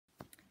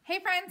Hey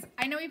friends,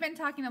 I know we've been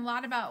talking a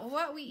lot about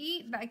what we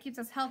eat that keeps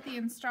us healthy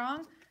and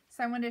strong,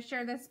 so I wanted to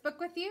share this book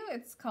with you.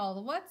 It's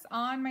called What's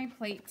on My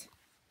Plate?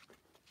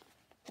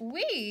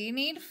 We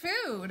need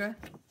food.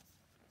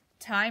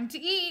 Time to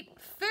eat.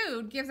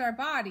 Food gives our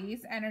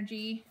bodies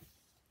energy.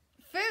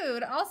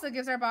 Food also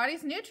gives our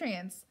bodies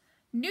nutrients.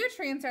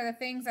 Nutrients are the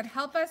things that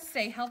help us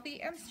stay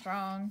healthy and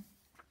strong.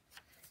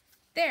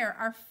 There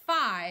are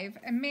 5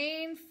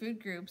 main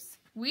food groups.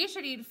 We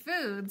should eat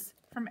foods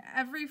from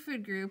every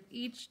food group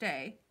each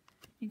day.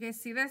 You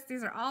guys see this?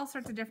 These are all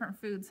sorts of different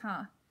foods,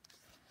 huh?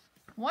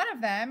 One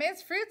of them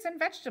is fruits and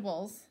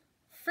vegetables.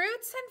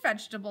 Fruits and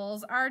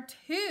vegetables are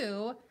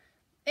 2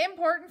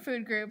 important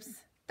food groups.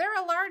 They're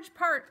a large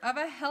part of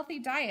a healthy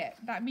diet.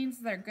 That means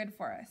they're good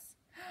for us.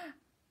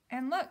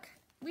 And look,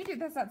 we do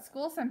this at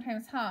school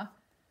sometimes, huh?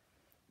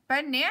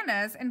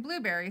 Bananas and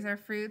blueberries are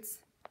fruits.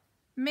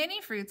 Many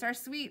fruits are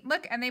sweet.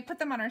 Look, and they put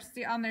them on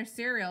their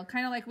cereal,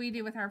 kind of like we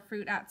do with our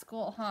fruit at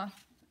school, huh?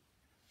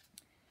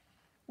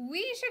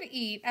 We should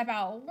eat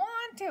about 1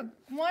 to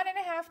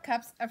 1.5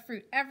 cups of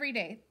fruit every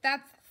day.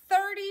 That's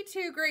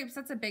 32 grapes.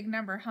 That's a big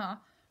number, huh?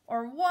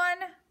 Or 1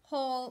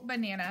 whole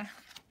banana.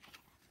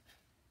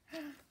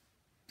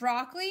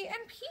 Broccoli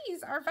and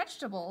peas are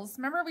vegetables.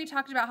 Remember we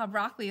talked about how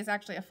broccoli is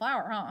actually a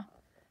flower, huh?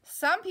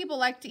 Some people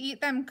like to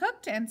eat them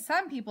cooked and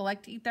some people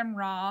like to eat them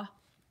raw.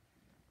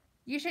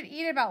 You should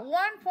eat about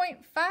 1.5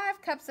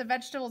 cups of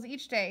vegetables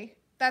each day.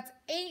 That's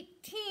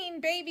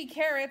 18 baby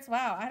carrots.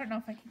 Wow, I don't know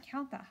if I can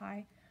count that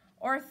high.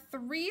 Or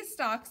 3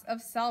 stalks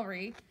of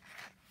celery.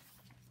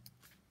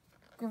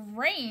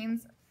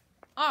 Grains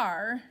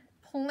are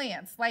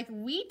plants like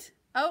wheat,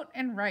 oat,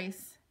 and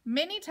rice.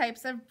 Many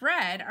types of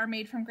bread are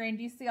made from grain.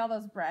 Do you see all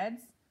those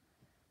breads?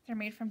 They're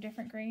made from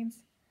different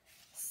grains.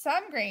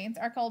 Some grains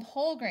are called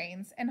whole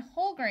grains, and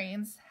whole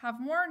grains have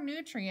more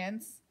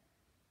nutrients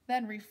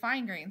than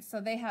refined grains,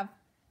 so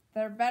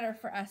they're better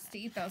for us to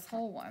eat those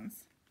whole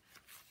ones.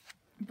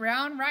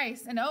 Brown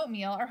rice and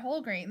oatmeal are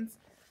whole grains.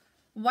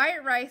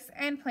 White rice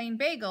and plain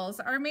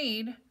bagels are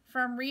made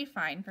from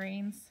refined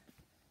grains.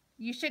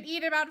 You should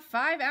eat about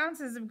 5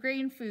 ounces of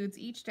grain foods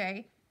each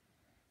day.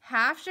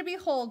 Half should be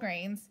whole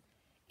grains.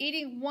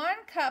 Eating 1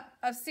 cup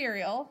of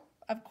cereal,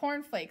 of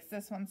cornflakes,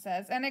 this one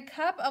says, and a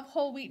cup of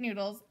whole wheat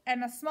noodles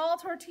and a small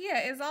tortilla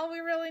is all we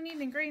really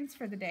need in grains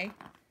for the day.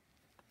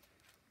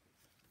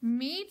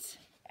 Meat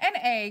and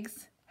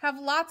eggs have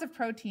lots of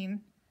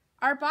protein.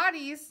 Our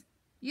bodies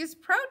use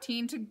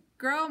protein to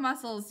grow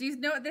muscles. Do you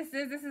know what this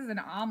is? This is an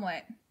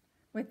omelet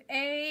with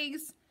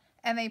eggs,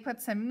 and they put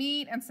some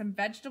meat and some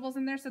vegetables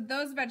in there. So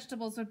those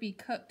vegetables would be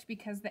cooked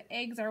because the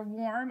eggs are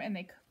warm and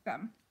they cook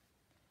them.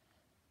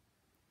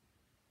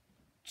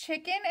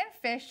 Chicken and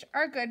fish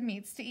are good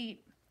meats to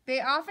eat.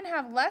 They often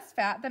have less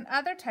fat than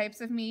other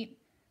types of meat.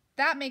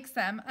 That makes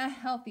them a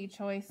healthy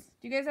choice.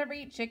 Do you guys ever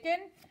eat chicken?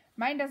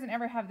 Mine doesn't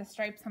ever have the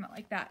stripes on it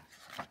like that,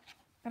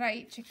 but I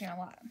eat chicken a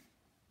lot.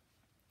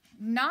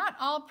 Not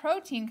all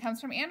protein comes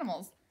from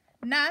animals.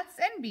 Nuts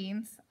and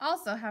beans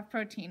also have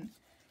protein.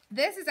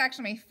 This is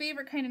actually my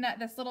favorite kind of nut,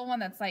 this little one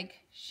that's like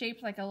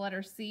shaped like a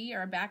letter C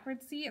or a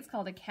backwards C. It's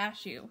called a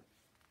cashew.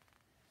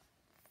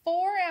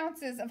 4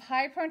 ounces of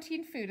high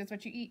protein food is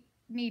what you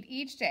need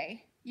each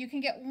day. You can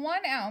get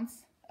 1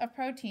 ounce of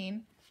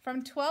protein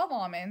from 12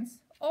 almonds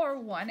or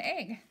 1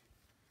 egg.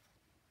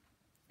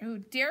 Ooh,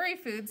 dairy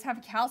foods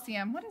have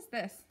calcium. What is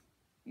this?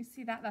 You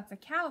see that? That's a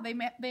cow. They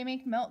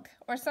make milk,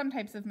 or some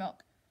types of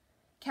milk.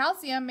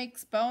 Calcium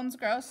makes bones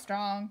grow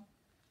strong.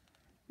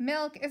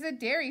 Milk is a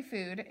dairy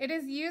food. It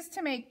is used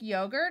to make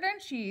yogurt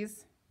and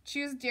cheese.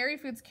 Choose dairy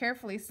foods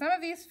carefully. Some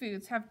of these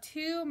foods have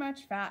too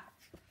much fat,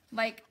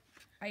 like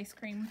ice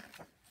cream.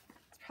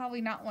 It's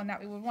probably not one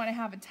that we would want to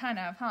have a ton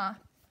of, huh?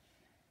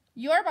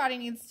 Your body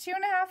needs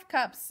 2.5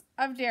 cups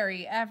of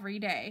dairy every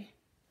day.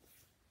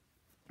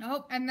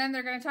 Oh, and then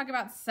they're going to talk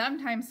about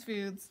sometimes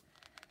foods.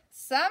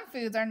 Some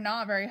foods are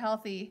not very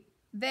healthy.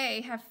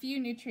 They have few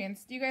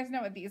nutrients. Do you guys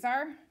know what these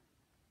are?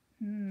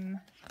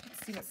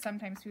 Let's see what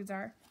sometimes foods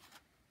are.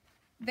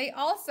 They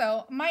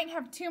also might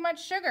have too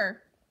much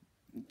sugar.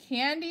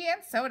 Candy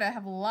and soda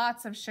have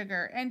lots of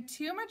sugar, and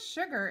too much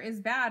sugar is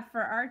bad for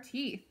our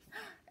teeth.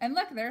 And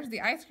look, there's the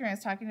ice cream I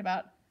was talking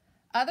about.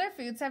 Other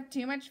foods have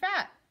too much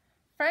fat.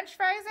 French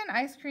fries and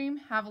ice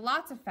cream have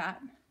lots of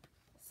fat.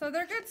 So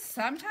they're good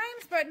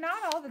sometimes, but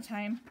not all the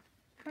time.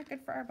 Not good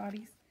for our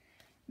bodies.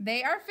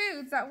 They are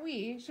foods that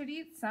we should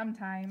eat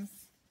sometimes.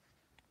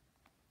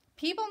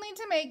 People need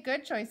to make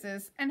good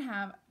choices and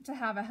have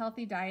a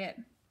healthy diet.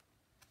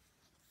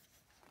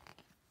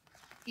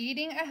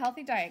 Eating a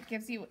healthy diet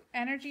gives you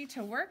energy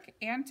to work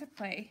and to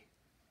play.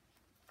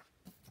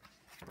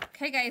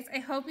 Okay guys, I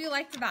hope you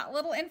liked that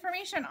little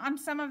information on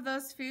some of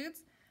those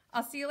foods.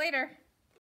 I'll see you later.